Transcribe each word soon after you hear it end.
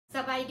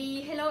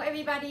ID. Hello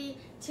everybody.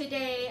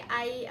 Today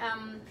I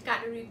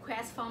got a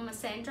request from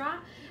Sandra.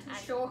 I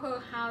show her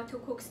how to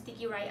cook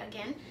sticky rice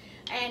again,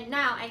 and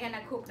now I'm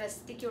gonna cook the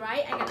sticky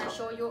rice. I'm gonna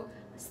show you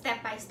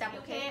step by step.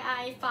 Okay,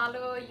 I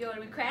follow your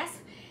request,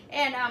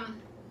 and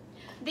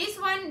this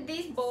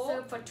bowl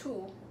serve for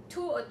two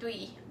or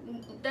three.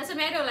 Doesn't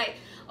matter, like,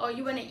 or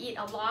you wanna eat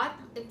a lot.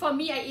 For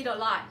me, I eat a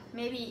lot.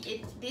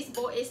 Maybe this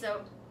bowl is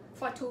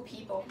for 2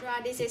 people.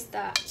 This is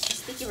the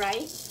sticky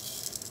rice.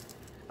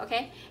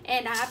 Okay,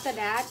 and after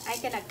that I'm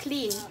gonna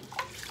clean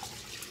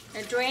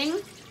the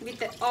drain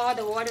with all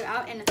the water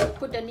out and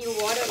put the new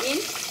water in,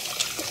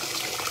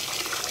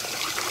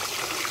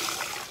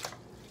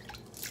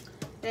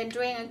 then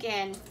drain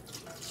again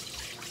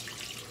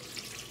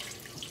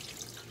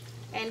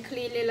and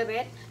clean a little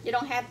bit. You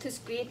don't have to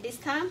squeeze this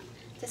time,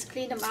 just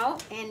clean them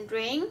out and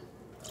drain.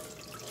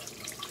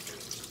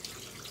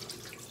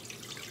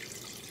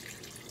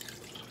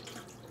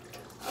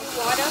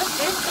 Water,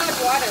 then start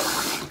water,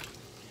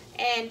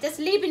 and just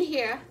leave in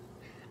here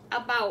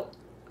about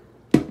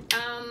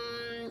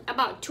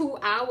 2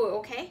 hours.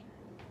 Okay,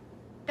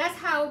 that's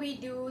how we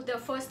do the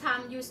first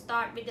time you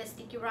start with the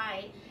sticky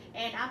rice,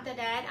 and after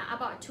that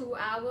about 2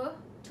 hours,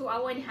 2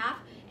 hours and a half,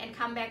 and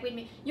come back with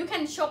me. You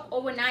can soak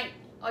overnight,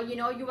 or you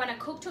want to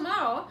cook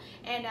tomorrow,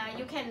 and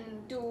you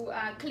can do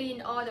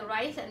clean all the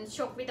rice and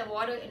soak with the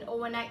water, and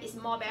overnight is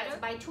more better.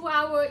 By 2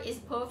 hours is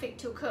perfect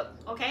to cook.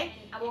 Okay,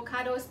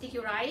 avocado sticky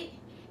rice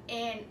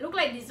and look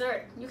like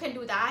dessert, you can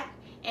do that.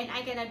 And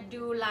I'm gonna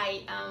do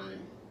like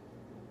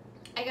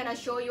I'm gonna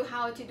show you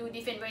how to do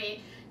different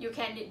way. You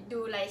can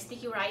do like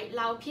sticky rice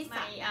Lao pizza.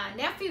 My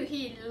nephew,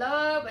 he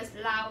loves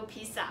Lao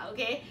pizza.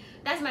 Okay,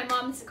 that's my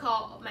mom's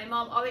call. My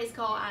mom always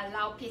call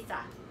Lao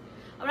pizza.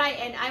 Alright,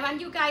 and I want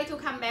you guys to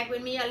come back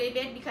with me a little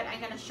bit because I'm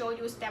gonna show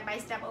you step by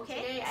step.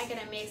 Okay, today I'm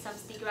gonna make some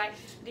sticky rice.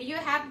 Do you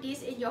have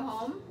this in your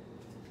home?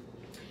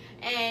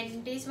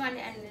 And this one,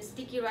 and the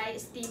sticky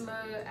rice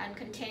steamer and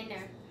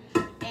container.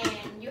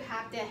 And you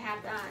have to have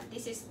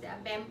this is the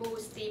bamboo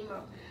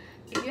steamer.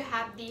 If you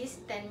have this,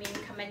 then mean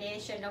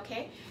combination.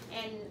 Okay,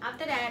 and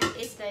after that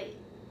it's the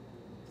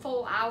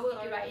 4 hours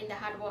right in the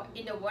hot water,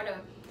 in the water,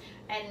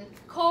 and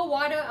cold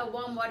water or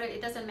warm water, it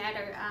doesn't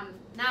matter.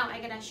 Now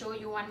I'm gonna show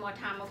you one more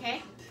time.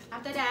 Okay,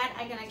 after that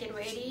I'm gonna get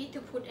ready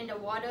to put in the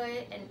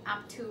water and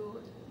up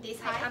to this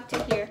height, up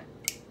to here.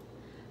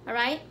 All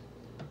right.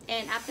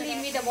 And after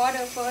clean with the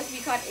water first,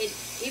 because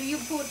if you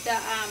put the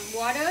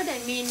water,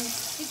 that means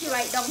sticky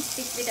rice don't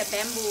stick with the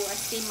bamboo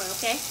steamer.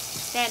 Okay,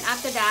 then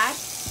after that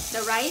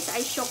the rice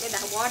I soak in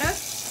the water,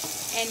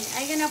 and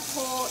I'm gonna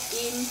pour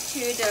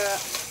into the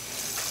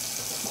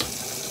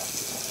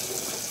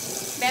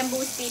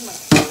bamboo steamer.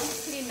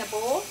 Clean the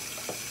bowl.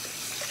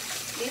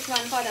 This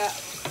one for the,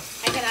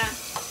 I'm gonna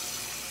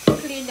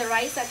clean the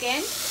rice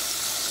again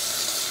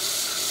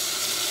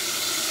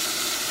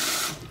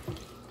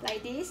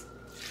like this.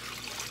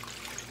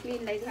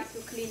 Clean like this, to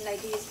clean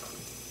like this.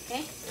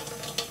 Okay,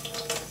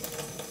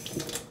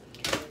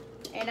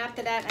 and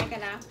after that I'm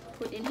gonna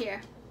put in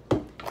here.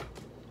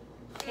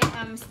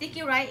 Okay,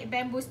 sticky rice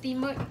bamboo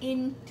steamer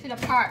into the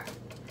pot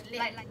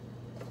like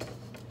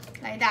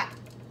that,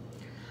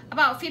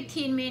 about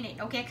 15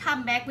 minutes. Okay,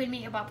 come back with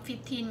me about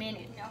 15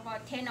 minutes.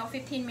 About 10 or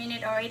 15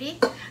 minutes already.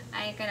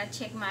 I'm gonna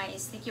check my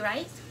sticky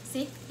rice.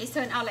 See, it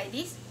turned out like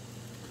this,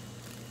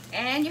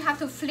 and you have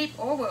to flip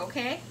over.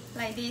 Okay,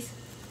 like this,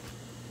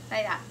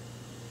 like that.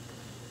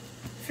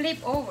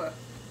 Flip over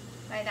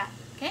like that.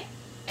 Okay,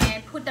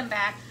 and put them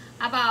back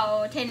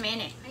about 10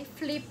 minutes. I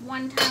flip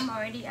one time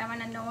already. I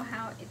want to know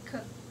how it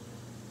cooked.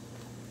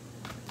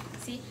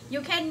 See,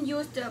 you can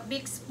use the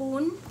big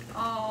spoon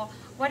or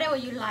whatever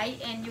you like,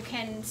 and you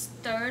can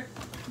stir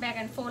back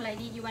and forth like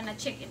this. You want to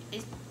check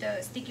if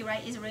the sticky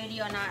rice is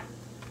ready or not.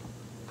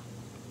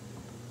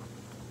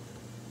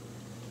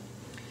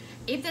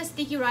 If the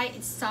sticky rice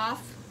is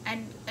soft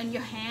and in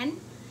your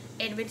hand,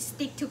 it will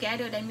stick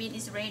together, that means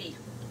it's ready.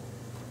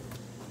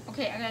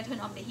 Okay, I'm gonna turn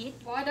off the heat.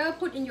 Water,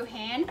 put in your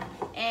hand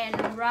and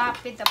rub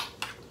with the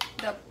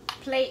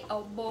plate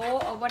or bowl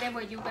or whatever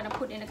you're gonna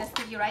put in the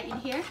sticky rice in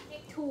here.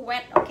 Too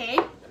wet, okay?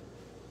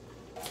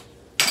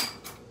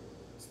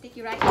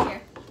 Sticky rice in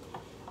here.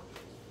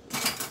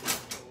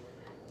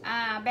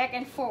 Back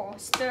and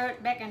forth, stir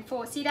back and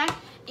forth. See that?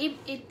 If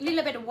it's a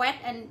little bit wet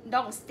and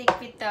don't stick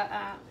with the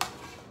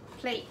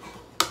plate.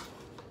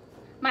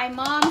 My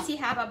mom, she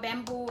have a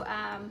bamboo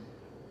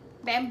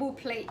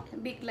plate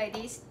big like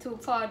this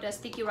for the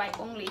sticky rice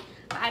only,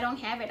 but I don't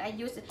have it. I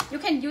use it. You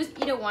can use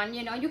either one,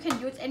 you can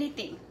use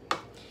anything.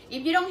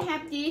 If you don't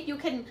have this, you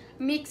can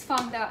mix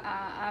from the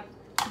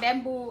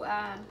bamboo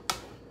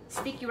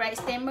sticky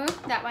rice steamer.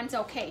 That one's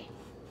okay.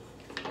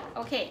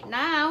 Okay,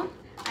 now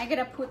I'm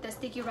gonna put the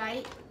sticky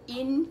rice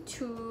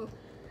into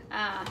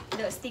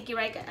the sticky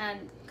rice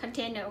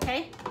container.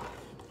 Okay,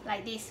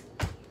 like this.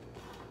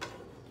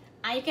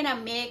 I'm gonna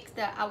make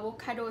the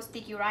avocado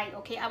sticky rice.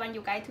 Okay, I want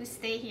you guys to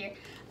stay here.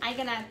 I'm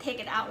gonna take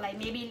it out like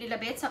maybe a little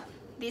bit, so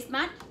this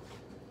much.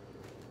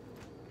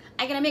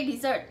 I'm gonna make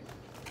dessert.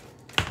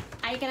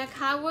 I'm gonna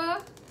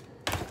cover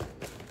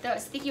the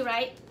sticky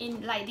rice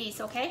in like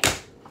this, okay?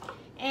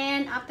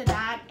 And after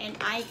that, and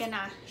I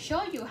gonna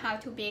show you how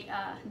to bake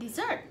a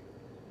dessert.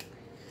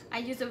 I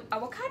use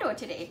avocado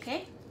today,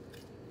 okay?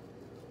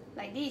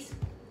 Like this.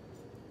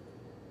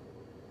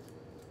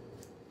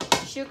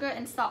 Sugar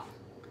and salt.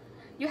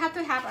 You have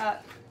to have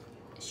a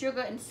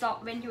sugar and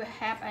salt when you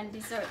have a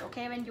dessert,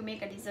 okay? When you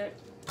make a dessert.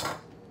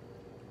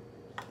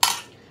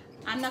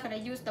 I'm not gonna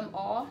use them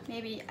all.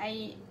 Maybe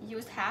I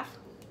use half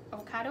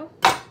avocado.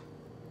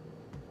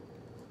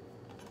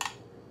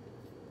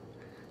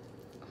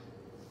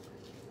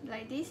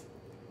 Like this.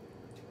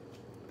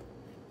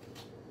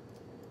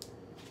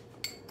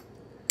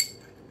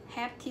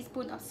 Half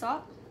teaspoon of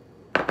salt.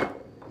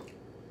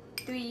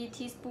 3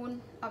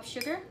 teaspoons of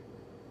sugar.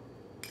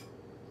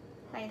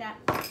 Like that.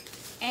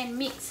 And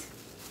mix.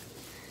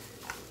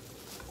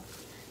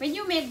 When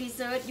you make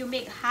dessert, you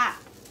make hot.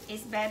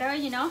 It's better,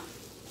 you know.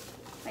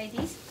 Like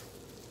this.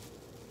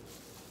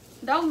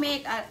 Don't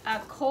make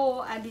a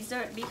cold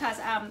dessert because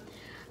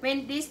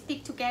when this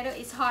stick together,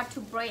 it's hard to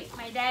break.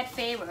 My dad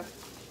favor.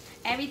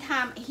 Every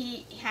time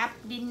he have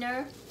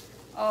dinner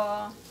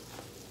or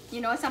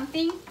you know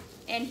something,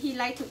 and he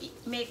like to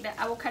make the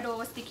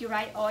avocado sticky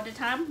rice all the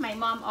time. My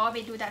mom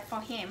always do that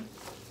for him.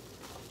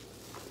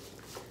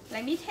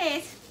 Let me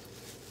taste.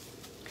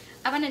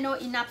 I want to know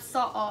enough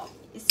salt or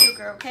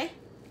sugar, okay?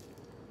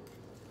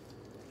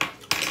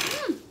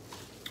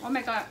 Oh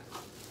my god,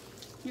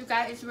 you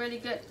guys, it's really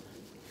good.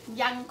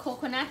 Young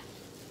coconut,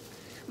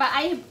 but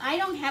I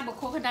don't have a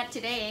coconut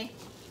today.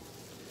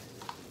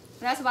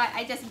 That's why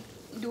I just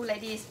do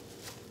like this.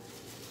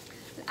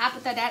 After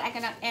that, I'm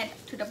gonna add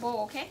to the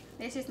bowl, okay?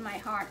 This is my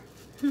heart.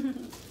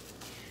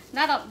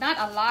 not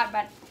a lot,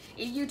 but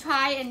if you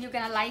try and you're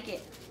gonna like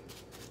it.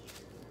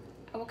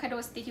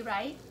 Avocado sticky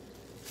rice.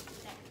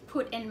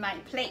 Put in my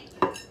plate.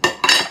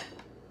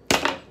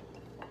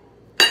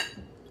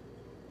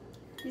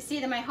 You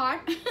see my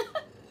heart?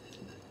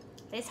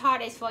 This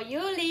heart is for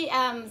you,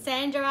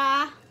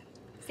 Sandra.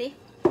 See?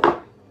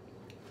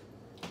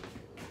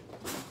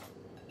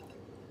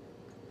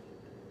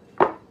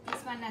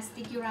 This one is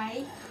sticky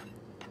rice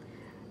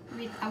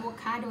with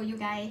avocado, you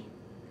guys.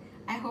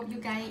 I hope you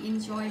guys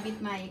enjoy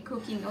with my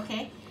cooking,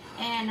 okay?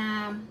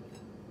 And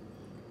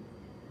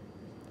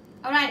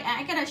alright,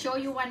 I gotta show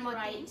you one more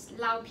rice.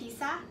 Lao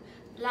pizza.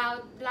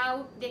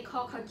 Lao they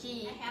call khao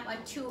Jee. I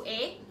have 2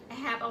 eggs. I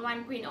have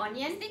 1 green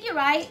onion. Sticky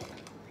rice,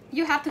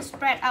 you have to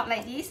spread out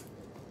like this.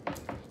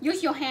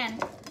 Use your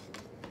hand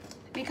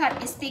because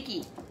it's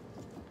sticky.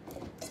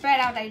 Spread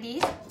out like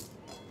this.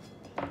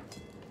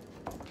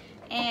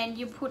 And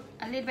you put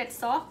a little bit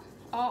salt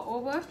all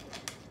over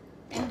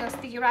in the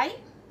sticky rice.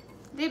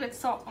 Little bit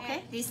salt,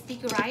 okay? This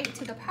sticky rice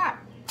to the pot.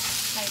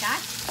 Like that.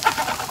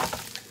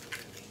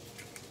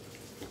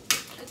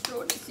 Let's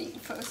throw the seed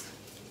first.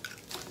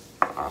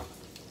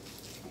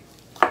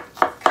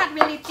 Cut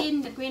really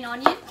thin the green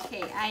onion.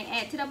 Okay, I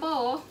add to the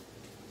bowl.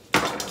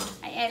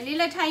 I add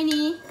little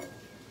tiny.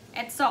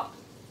 Add salt.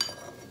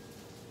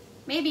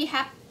 Maybe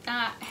half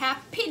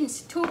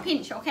pinch, 2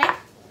 pinch, okay?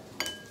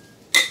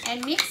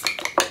 And mix.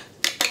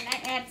 And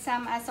I add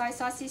some soy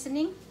sauce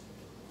seasoning.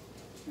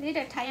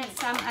 Little tiny,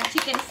 some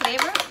chicken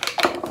flavor.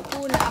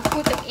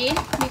 Put them in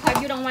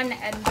because you don't want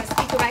the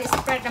sticky rice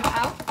spread them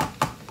out.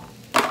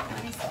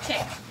 Let me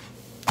check.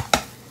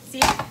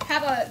 See,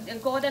 have a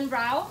golden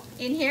brown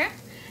in here,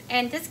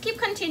 and just keep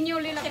continue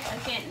little bit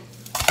again.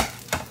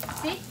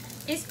 See,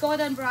 it's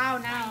golden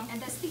brown now, and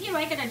the sticky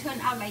rice gonna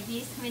turn out like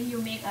this when you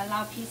make a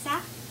Lao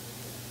pizza.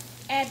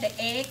 Add the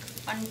egg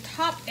on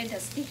top and the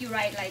sticky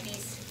rice like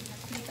this.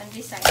 Click on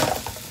this side.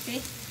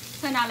 See,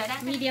 turn out like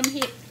that. Medium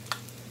heat,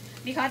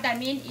 because that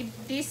means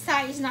if this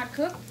side is not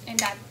cooked and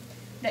that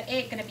the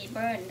egg gonna be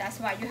burned. That's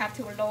why you have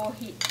to low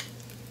heat.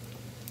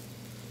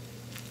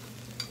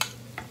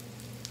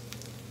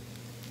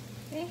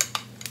 Okay.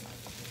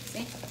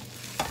 See?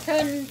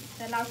 Turn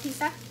the Lao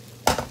pizza.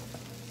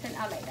 Turn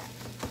out like that.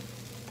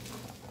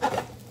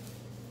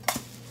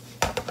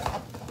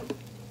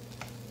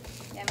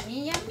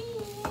 Yummy, yummy.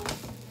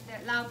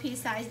 The Lao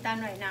pizza is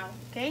done right now.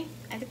 Okay?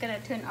 I'm just gonna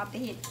turn off the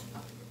heat.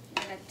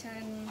 I'm gonna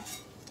turn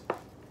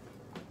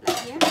like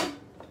here.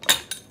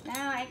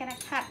 Now I'm gonna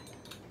cut.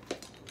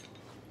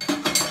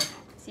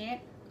 See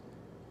it?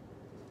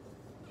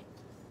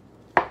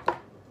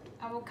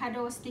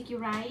 Avocado sticky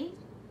rice.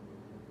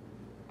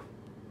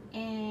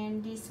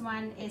 And this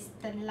one is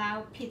the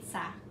Lao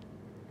pizza.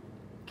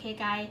 Okay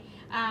guys,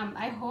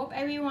 I hope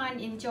everyone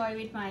enjoy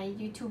with my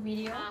YouTube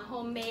video.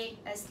 Homemade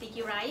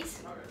sticky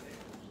rice.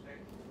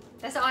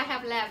 That's all I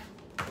have left.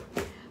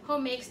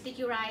 Homemade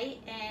sticky rice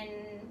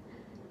and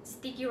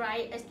sticky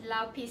rice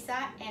Lao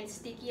pizza and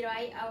sticky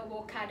rice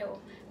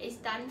avocado. It's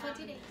done for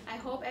today. I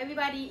hope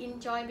everybody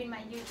enjoy with my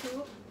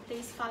YouTube.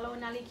 Please follow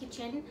Naly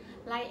Kitchen,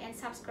 like and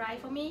subscribe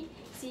for me.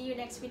 See you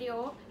next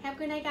video. Have a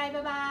good night guys.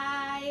 Bye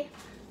bye.